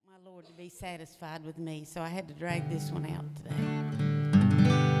Lord to be satisfied with me, so I had to drag this one out today.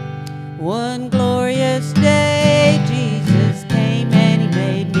 One glorious day, Jesus came and He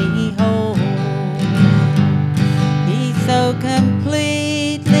made me whole. He so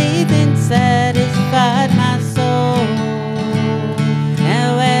completely then satisfied my soul.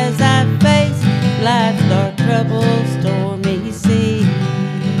 Now as I face life's dark, troubled, stormy sea,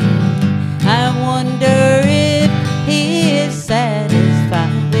 I wonder if He is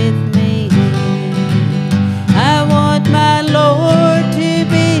satisfied with me. I want my Lord to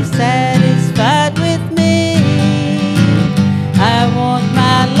be satisfied with me. I want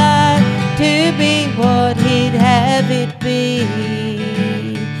my life to be what He'd have it be.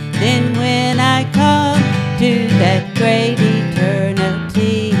 Then when I come to that great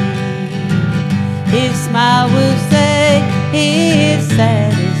eternity, His smile will say He is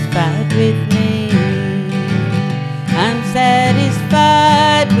satisfied with me. I'm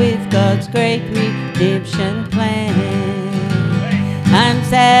satisfied with God's great redemption plan. I'm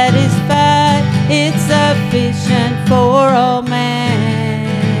satisfied, it's sufficient for all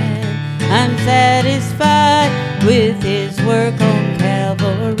man. I'm satisfied with His work on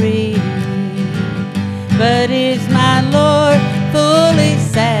Calvary. But is my Lord fully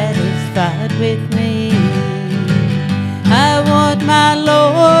satisfied with me? I want my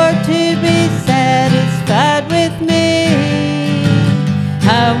Lord to be satisfied with me.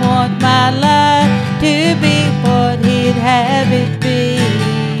 I want my life to be what He'd have it be.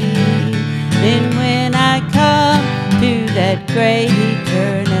 Then when I come to that great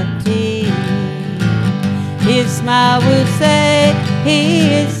eternity, His smile will say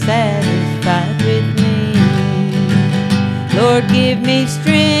He is satisfied with me. Lord, give me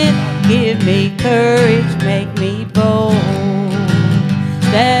strength, give me courage, make me bold,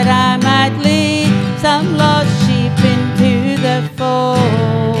 that I might lead some lost sheep into the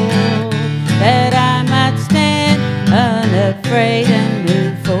fold, that I might stand unafraid and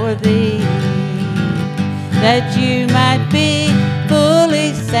move for Thee, that You might be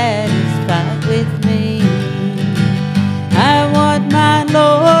fully satisfied with me. I want my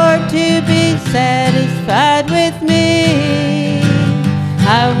Lord to be satisfied with me.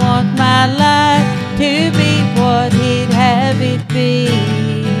 I want my life to be what He'd have it be.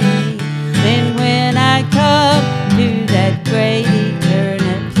 Then when I come to that great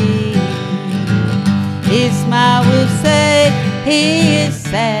eternity, His smile will say He is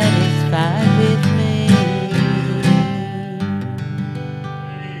satisfied